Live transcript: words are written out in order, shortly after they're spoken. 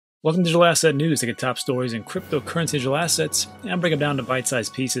Welcome to Digital Asset News. To get top stories in cryptocurrency digital assets and break them down to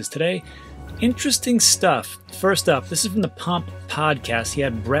bite-sized pieces. Today, interesting stuff. First up, this is from the Pump podcast. He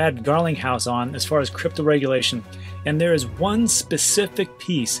had Brad Garlinghouse on as far as crypto regulation. And there is one specific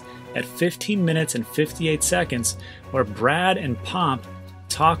piece at 15 minutes and 58 seconds where Brad and Pump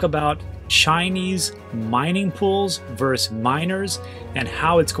talk about Chinese mining pools versus miners and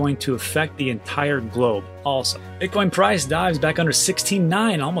how it's going to affect the entire globe. Also, Bitcoin price dives back under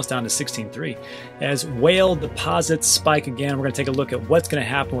 16.9, almost down to 16.3, as whale deposits spike again. We're going to take a look at what's going to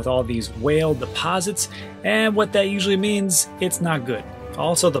happen with all these whale deposits and what that usually means. It's not good.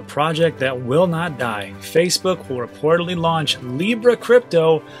 Also, the project that will not die. Facebook will reportedly launch Libra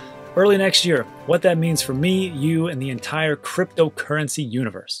crypto early next year. What that means for me, you, and the entire cryptocurrency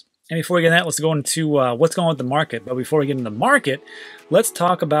universe. And before we get that, let's go into what's going on with the market. But before we get into the market, let's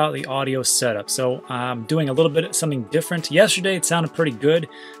talk about the audio setup. So I'm doing a little bit of something different. Yesterday, it sounded pretty good.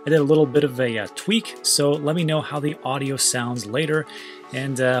 I did a little bit of a tweak. So let me know how the audio sounds later.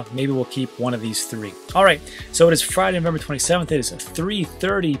 And maybe we'll keep one of these three. All right, so it is Friday, November 27th. It is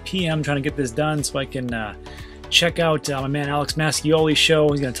 3:30 p.m. trying to get this done so I can check out my man Alex Mascioli's show.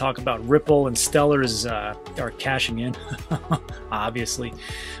 He's going to talk about Ripple and Stellar's are cashing in, obviously.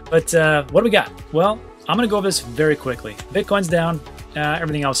 But what do we got? Well, I'm going to go over this very quickly. Bitcoin's down.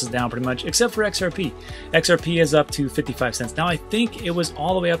 Everything else is down pretty much, except for XRP. XRP is up to 55 cents. Now, I think it was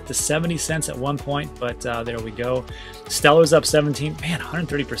all the way up to 70 cents at one point, but there we go. Stellar's up 17. Man,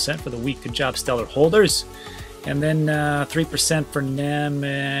 130% for the week. Good job, Stellar holders. And then 3% for NEM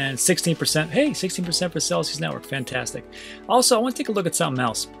and 16%. Hey, 16% for Celsius Network. Fantastic. Also, I want to take a look at something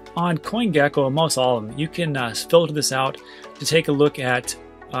else. On CoinGecko, most all of them, you can filter this out to take a look at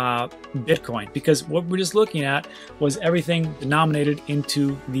Bitcoin, because what we're just looking at was everything denominated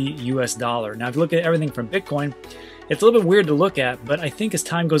into the US dollar. Now, if you look at everything from Bitcoin, it's a little bit weird to look at, but I think as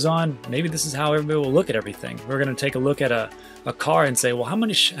time goes on, maybe this is how everybody will look at everything. We're going to take a look at a car and say, well, how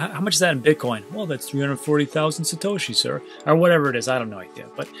much is that in Bitcoin? Well, that's 340,000 Satoshi, sir, or whatever it is. I have no idea,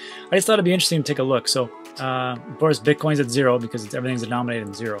 but I just thought it'd be interesting to take a look. So, of course, Bitcoin's at zero because everything's denominated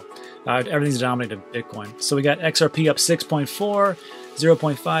in zero. Everything's denominated in Bitcoin. So we got XRP up 6.4,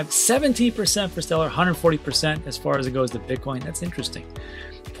 0.5, 17% for Stellar, 140% as far as it goes to Bitcoin. That's interesting.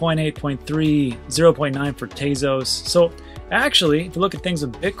 0.8, 0.3, 0.9 for Tezos. So actually, if you look at things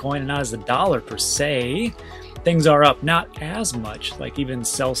with Bitcoin and not as the dollar per se, things are up. Not as much, like even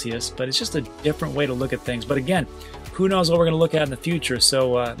Celsius, but it's just a different way to look at things. But again, who knows what we're going to look at in the future,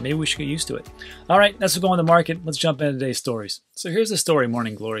 so maybe we should get used to it. All right, let's go on the market. Let's jump into today's stories. So here's the story,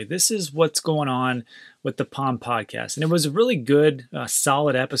 Morning Glory. This is what's going on with the Palm podcast. And it was a really good,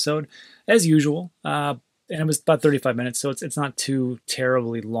 solid episode, as usual. And it was about 35 minutes, so it's not too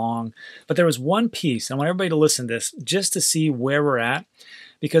terribly long. But there was one piece, I want everybody to listen to this just to see where we're at,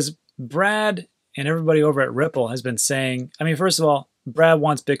 because Brad and everybody over at Ripple has been saying, I mean, first of all, Brad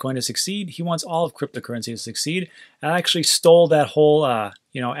wants Bitcoin to succeed. He wants all of cryptocurrency to succeed. I actually stole that whole,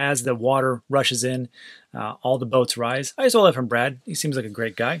 as the water rushes in, all the boats rise. I stole that from Brad. He seems like a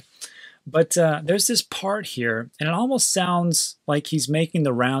great guy. But there's this part here, and it almost sounds like he's making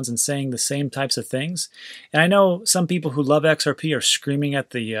the rounds and saying the same types of things. And I know some people who love XRP are screaming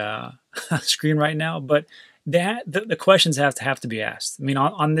at the screen right now, but the questions have to be asked. I mean,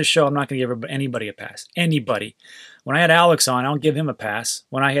 on this show, I'm not going to give anybody a pass. Anybody. When I had Alex on, I don't give him a pass.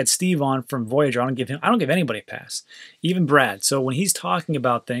 When I had Steve on from Voyager, I don't give anybody a pass. Even Brad. So when he's talking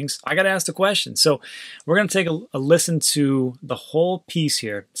about things, I got to ask the question. So we're going to take a listen to the whole piece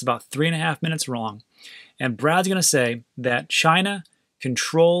here. It's about 3.5 minutes long. And Brad's going to say that China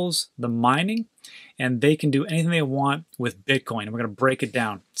controls the mining and they can do anything they want with Bitcoin. And we're going to break it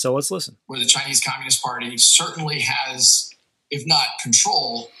down. So let's listen. Where the Chinese Communist Party certainly has, if not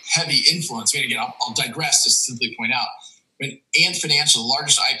control, heavy influence. I mean, again, I'll digress to simply point out, when Ant Financial, the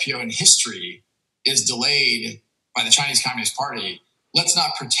largest IPO in history, is delayed by the Chinese Communist Party, let's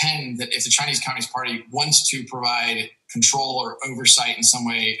not pretend that if the Chinese Communist Party wants to provide control or oversight in some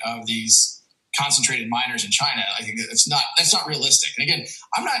way of these concentrated miners in China, I think that's not realistic. And again,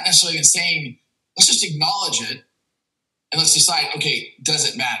 I'm not necessarily even saying let's just acknowledge it and let's decide, okay, does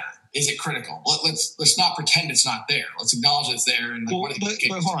it matter? Is it critical? Let's not pretend it's not there. Let's acknowledge it's there. And but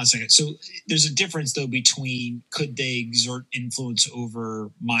hold on a second. So there's a difference, though, between could they exert influence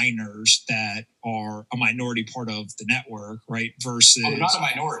over miners that are a minority part of the network, right? Versus they're not a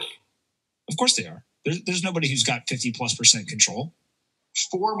minority. Of course they are. There's nobody who's got 50+% control.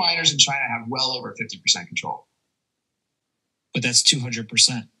 4 miners in China have well over 50% control. But that's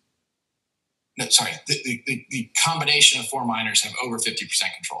 200%. No, sorry. The combination of 4 miners have over 50%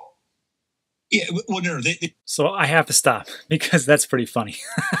 control. Yeah, well, no, So I have to stop because that's pretty funny.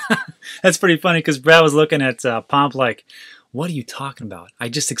 That's pretty funny because Brad was looking at Pomp like, what are you talking about? I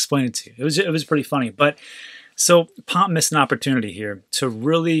just explained it to you. It was pretty funny. But so Pomp missed an opportunity here to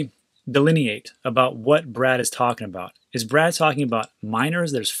really delineate about what Brad is talking about. Is Brad talking about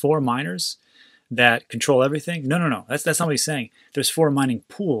miners? There's 4 miners that control everything? No. That's not what he's saying. There's 4 mining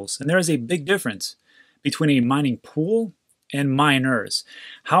pools, and there is a big difference between a mining pool and miners.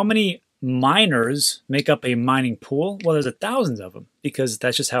 How many miners make up a mining pool? Well, there's thousands of them because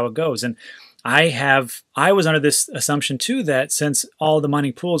that's just how it goes. And I was under this assumption too that since all the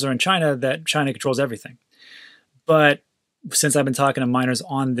mining pools are in China, that China controls everything. But since I've been talking to miners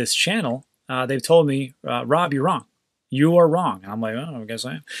on this channel, they've told me, Rob, you're wrong. You are wrong. And I'm like, oh, I guess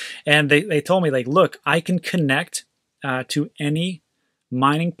I am. And they told me, like, look, I can connect to any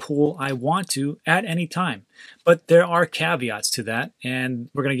mining pool I want to at any time. But there are caveats to that, and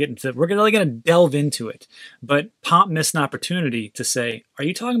we're going to get into we're really going to delve into it. But Pomp missed an opportunity to say, are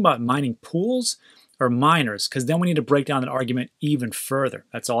you talking about mining pools or miners? Because then we need to break down that argument even further.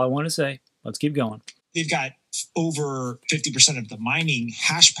 That's all I want to say. Let's keep going. They've got over 50% of the mining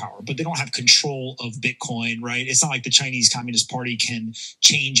hash power, but they don't have control of Bitcoin, right? It's not like the Chinese Communist Party can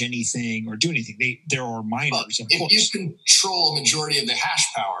change anything or do anything. There are miners. If you control a majority of the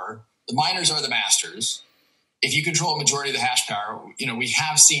hash power, the miners are the masters. If you control a majority of the hash power, we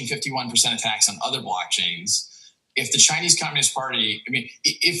have seen 51% attacks on other blockchains. If the Chinese Communist Party,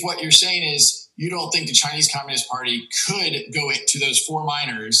 if what you're saying is you don't think the Chinese Communist Party could go to those 4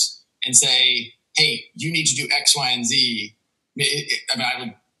 miners and say, hey, you need to do X, Y, and Z.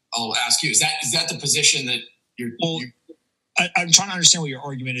 I'll ask you, is that the position that you're... I'm trying to understand what your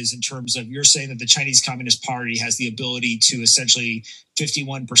argument is in terms of you're saying that the Chinese Communist Party has the ability to essentially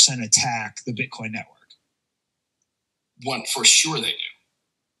 51% attack the Bitcoin network. One, for sure they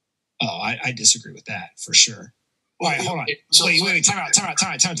do. Oh, I disagree with that for sure. All right, hold on. Wait, time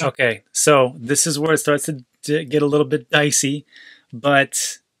out. Okay, so this is where it starts to get a little bit dicey,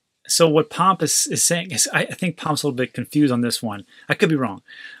 but... So what Pomp is saying is, I think Pomp's a little bit confused on this one. I could be wrong,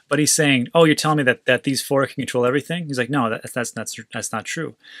 but he's saying, "Oh, you're telling me that these 4 can control everything?" He's like, "No, that's not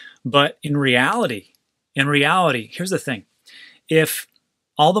true." But in reality, here's the thing: if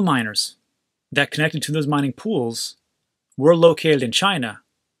all the miners that connected to those mining pools were located in China,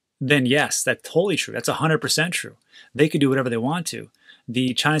 then yes, that's totally true. That's 100% true. They could do whatever they want to.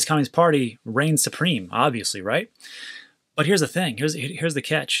 The Chinese Communist Party reigns supreme, obviously, right? But here's the thing. Here's the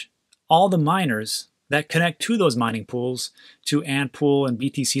catch. All the miners that connect to those mining pools, to Antpool and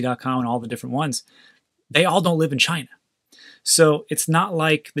BTC.com and all the different ones, they all don't live in China. So it's not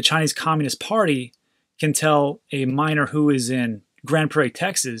like the Chinese Communist Party can tell a miner who is in Grand Prairie,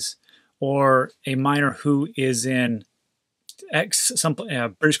 Texas, or a miner who is in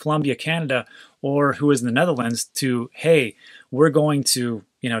British Columbia, Canada, or who is in the Netherlands to, hey, we're going to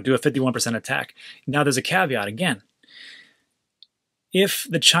do a 51% attack. Now there's a caveat again. If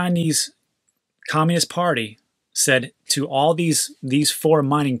the Chinese Communist Party said to all these 4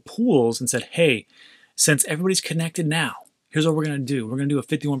 mining pools and said, hey, since everybody's connected now, here's what we're going to do. We're going to do a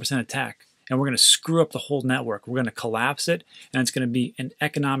 51% attack, and we're going to screw up the whole network. We're going to collapse it, and it's going to be an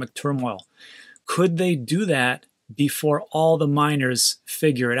economic turmoil. Could they do that before all the miners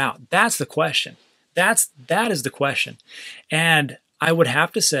figure it out? That's the question. That is the question. And I would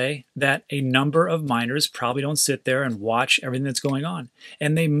have to say that a number of miners probably don't sit there and watch everything that's going on.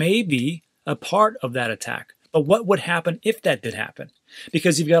 And they may be a part of that attack. But what would happen if that did happen?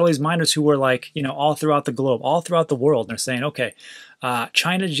 Because you've got all these miners who were like, all throughout the globe, all throughout the world. And they're saying, okay,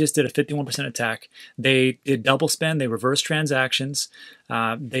 China just did a 51% attack. They did double spend. They reversed transactions.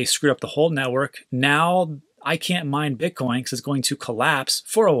 They screwed up the whole network. Now I can't mine Bitcoin because it's going to collapse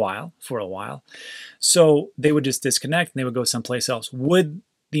for a while. So they would just disconnect and they would go someplace else. Would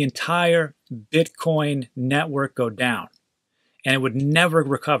the entire Bitcoin network go down? And it would never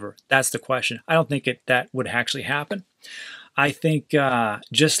recover? That's the question. I don't think that would actually happen. I think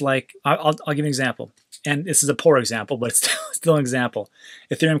just like, I'll give you an example. And this is a poor example, but it's still an example.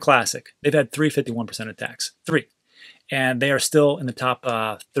 Ethereum Classic, they've had 3 51% attacks. 3. And they are still in the top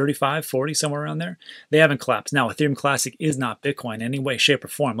 35, 40, somewhere around there. They haven't collapsed. Now, Ethereum Classic is not Bitcoin in any way, shape, or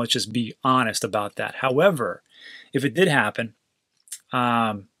form. Let's just be honest about that. However, if it did happen,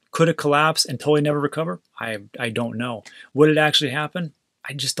 could it collapse and totally never recover? I don't know. Would it actually happen?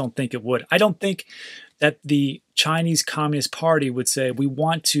 I just don't think it would. I don't think that the Chinese Communist Party would say, we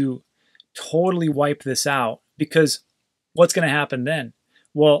want to totally wipe this out, because what's going to happen then?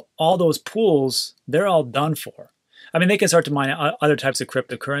 Well, all those pools, they're all done for. I mean, they can start to mine other types of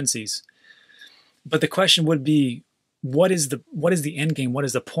cryptocurrencies. But the question would be, what is the end game? What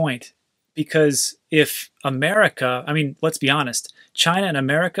is the point? Because if America, I mean, let's be honest, China and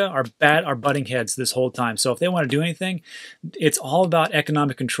America are butting heads this whole time. So if they want to do anything, it's all about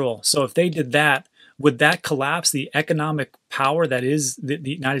economic control. So if they did that, would that collapse the economic power that is the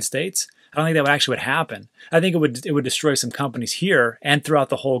United States? I don't think that actually would happen. I think it would destroy some companies here and throughout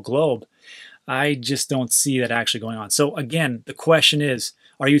the whole globe. I just don't see that actually going on. So again, the question is,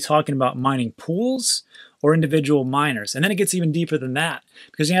 are you talking about mining pools or individual miners? And then it gets even deeper than that,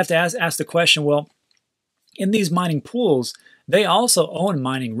 because you have to ask the question, well, in these mining pools, they also own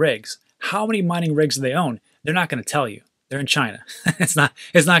mining rigs. How many mining rigs do they own? They're not going to tell you. They're in China. It's not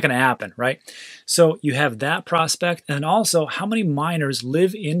going to happen, right? So you have that prospect, and also how many miners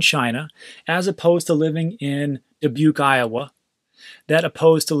live in China as opposed to living in Dubuque, Iowa, that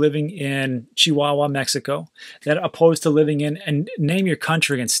opposed to living in Chihuahua, Mexico, that opposed to living in, and name your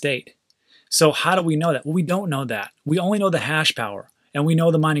country and state. So how do we know that? Well, we don't know that. We only know the hash power, and we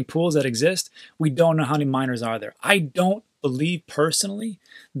know the mining pools that exist. We don't know how many miners are there. I don't believe personally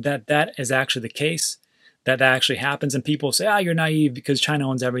that that is actually the case, that actually happens. And people say, you're naive because China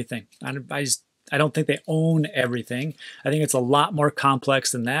owns everything. I don't think they own everything. I think it's a lot more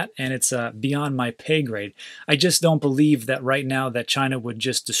complex than that, and it's beyond my pay grade. I just don't believe that right now that China would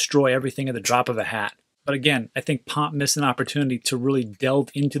just destroy everything at the drop of a hat. But again, I think Pomp missed an opportunity to really delve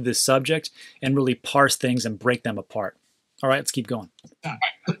into this subject and really parse things and break them apart. All right, let's keep going.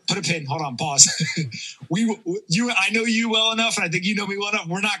 Put a pin. Hold on. Pause. I know you well enough, and I think you know me well enough.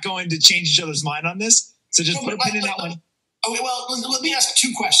 We're not going to change each other's mind on this. So just put a pin in that one. Okay, well, let me ask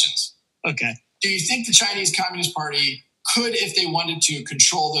 2 questions. Okay. Do you think the Chinese Communist Party could, if they wanted to,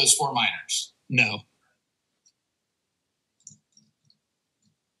 control those 4 miners? No.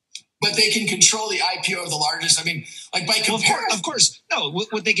 But they can control the IPO of the largest. I mean, like by comparison. Of course. No,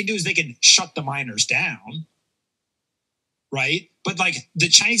 what they can do is they can shut the miners down, right? But like the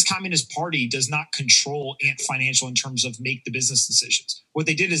Chinese Communist Party does not control Ant Financial in terms of make the business decisions. What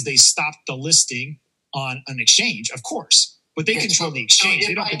they did is they stopped the listing on an exchange, of course. But they control the exchange.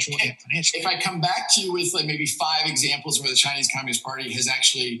 They don't control Ant Financial. If I come back to you with like maybe 5 examples where the Chinese Communist Party has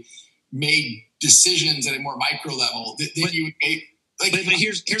actually made decisions at a more micro level, that you would make. But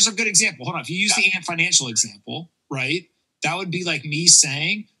here's a good example. Hold on. If you use the Ant Financial example, right, that would be like me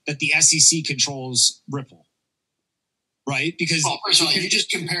saying that the SEC controls Ripple, right? Because first of all, you just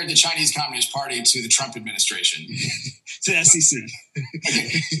compared the Chinese Communist Party to the Trump administration. To the SEC.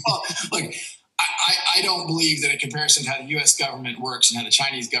 Okay. Well, look, I don't believe that a comparison to how the U.S. government works and how the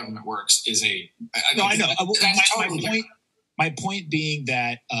Chinese government works is a. I know. My point being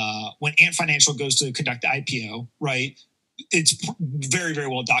that when Ant Financial goes to conduct the IPO, right, it's very, very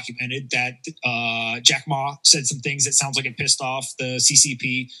well documented that Jack Ma said some things that sounds like it pissed off the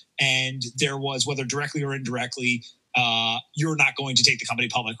CCP, and there was, whether directly or indirectly, you're not going to take the company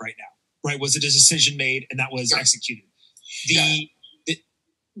public right now, right? Was it a decision made, and that was executed?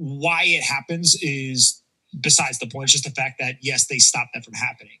 Why it happens is besides the point. It's just the fact that, yes, they stopped that from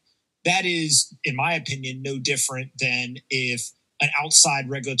happening. That is, in my opinion, no different than if an outside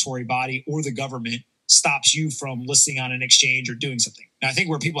regulatory body or the government stops you from listing on an exchange or doing something. Now, I think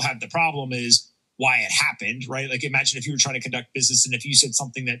where people have the problem is why it happened, right? Like imagine if you were trying to conduct business and if you said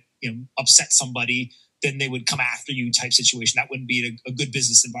something that upset somebody, then they would come after you type situation. That wouldn't be a good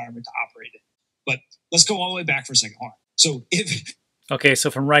business environment to operate in. But let's go all the way back for a second. Hold on. So Okay,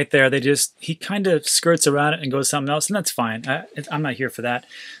 so from right there, he kind of skirts around it and goes something else, and that's fine. I'm not here for that.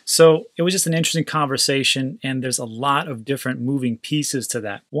 So it was just an interesting conversation, and there's a lot of different moving pieces to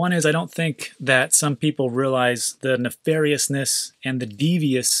that. One is I don't think that some people realize the nefariousness and the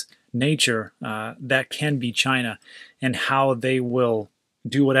devious nature that can be China and how they will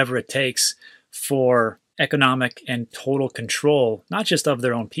do whatever it takes for economic and total control, not just of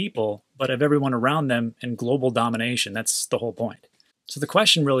their own people, but of everyone around them and global domination. That's the whole point. So the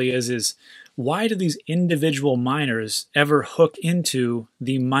question really is why do these individual miners ever hook into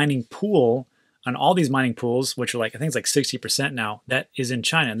the mining pool on all these mining pools, which are like, I think it's like 60% now, that is in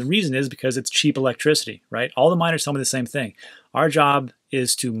China? And the reason is because it's cheap electricity, right? All the miners tell me the same thing. Our job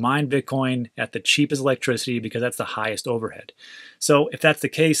is to mine Bitcoin at the cheapest electricity because that's the highest overhead. So if that's the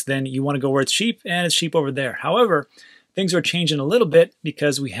case, then you want to go where it's cheap, and it's cheap over there. However, things are changing a little bit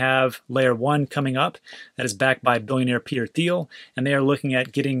because we have Layer 1 coming up that is backed by billionaire Peter Thiel, and they are looking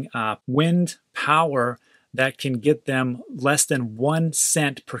at getting wind power that can get them less than 1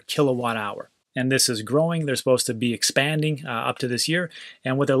 cent per kilowatt hour. And this is growing. They're supposed to be expanding up to this year.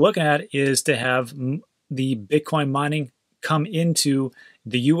 And what they're looking at is to have the Bitcoin mining come into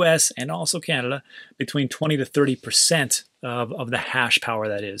the US and also Canada between 20 to 30% of the hash power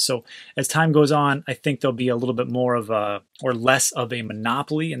that is. So as time goes on, I think there'll be a little bit more of a, or less of a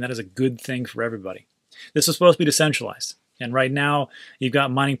monopoly, and that is a good thing for everybody. This was supposed to be decentralized. And right now, you've got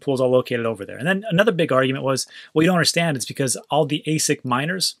mining pools all located over there. And then another big argument was, well, you don't understand. It's because all the ASIC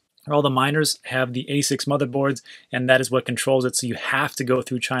miners, or all the miners have the ASICs motherboards, and that is what controls it. So you have to go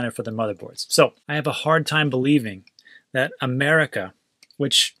through China for the motherboards. So I have a hard time believing that America,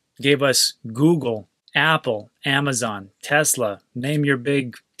 which gave us Google, Apple, Amazon, Tesla, name your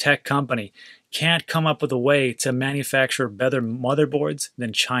big tech company, can't come up with a way to manufacture better motherboards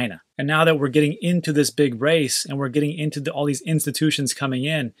than China. And now that we're getting into this big race and we're getting into all these institutions coming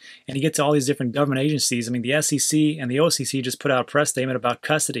in, and you get to all these different government agencies, I mean, the SEC and the OCC just put out a press statement about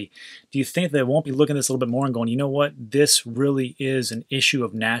custody. Do you think they won't be looking at this a little bit more and going, you know what, this really is an issue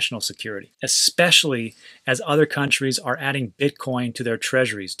of national security, especially as other countries are adding Bitcoin to their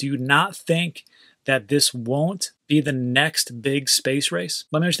treasuries? Do you not think that this won't be the next big space race?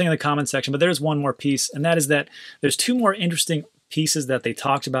 Let me know what you think in the comment section, but there's one more piece, and that is that there's two more interesting pieces that they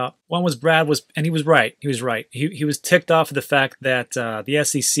talked about. One was and he was right. He was right. He was ticked off of the fact that the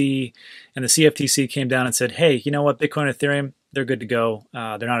SEC and the CFTC came down and said, hey, you know what, Bitcoin and Ethereum, they're good to go.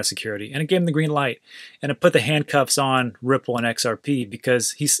 They're not a security. And it gave him the green light. And it put the handcuffs on Ripple and XRP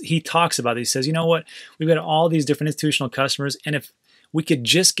because he talks about it. He says, you know what, we've got all these different institutional customers, and if we could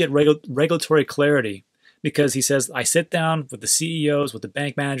just get regulatory clarity, because he says, I sit down with the CEOs, with the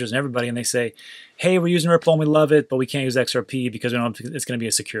bank managers and everybody, and they say, hey, we're using Ripple and we love it, but we can't use XRP because we don't know it's going to be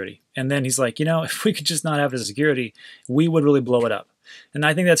a security. And then he's like, you know, if we could just not have it as a security, we would really blow it up. And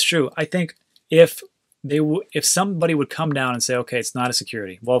I think that's true. I think if somebody would come down and say, okay, it's not a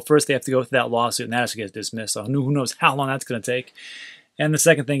security, well, first they have to go through that lawsuit and that has to get dismissed. So who knows how long that's going to take. And the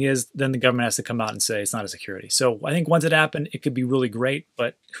second thing is then the government has to come out and say it's not a security. So I think once it happened, it could be really great,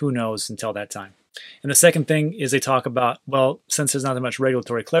 but who knows until that time. And the second thing is they talk about, well, since there's not that much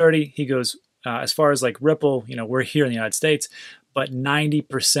regulatory clarity, he goes, as far as like Ripple, you know, we're here in the United States, but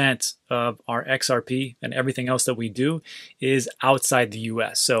 90% of our XRP and everything else that we do is outside the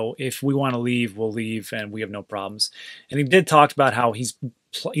US. So if we want to leave, we'll leave and we have no problems. And he did talk about how he's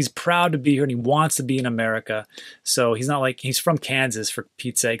proud to be here and he wants to be in America. So he's not like, he's from Kansas for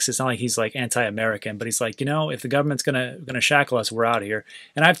Pete's sakes. It's not like he's like anti-American, but he's like, you know, if the government's gonna shackle us, we're out of here.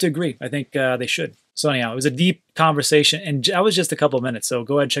 And I have to agree. I think they should. So anyhow, it was a deep conversation and that was just a couple of minutes. So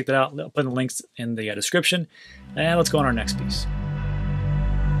go ahead and check that out. I'll put the links in the description and let's go on our next piece.